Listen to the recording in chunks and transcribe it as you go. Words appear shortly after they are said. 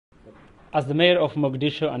As the Mayor of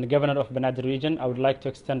Mogadishu and Governor of Banadr region, I would like to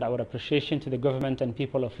extend our appreciation to the government and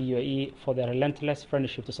people of UAE for their relentless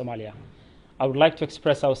friendship to Somalia. I would like to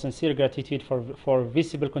express our sincere gratitude for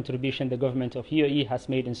visible contribution the government of UAE has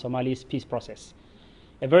made in Somalia's peace process.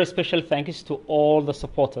 A very special thanks to all the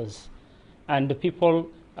supporters and the people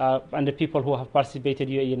who have participated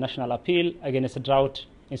in UAE National Appeal against a drought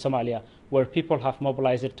in Somalia, where people have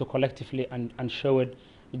mobilized to collectively and showed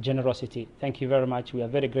generosity. Thank you very much. We are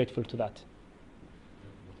very grateful to that.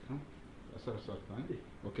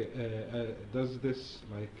 Okay, does this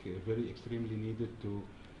very extremely needed to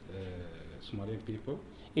Somalian people?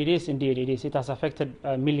 It is indeed. It is. It has affected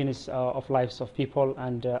millions of lives of people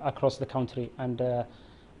and across the country. And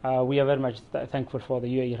we are very much thankful for the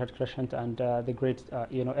UAE Red Crescent and the great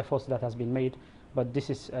efforts that has been made. But this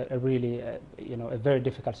is a really a very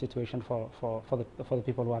difficult situation for the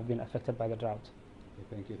people who have been affected by the drought.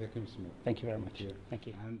 Thank you, Mr. Mayor. Thank you very much. Thank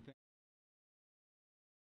you.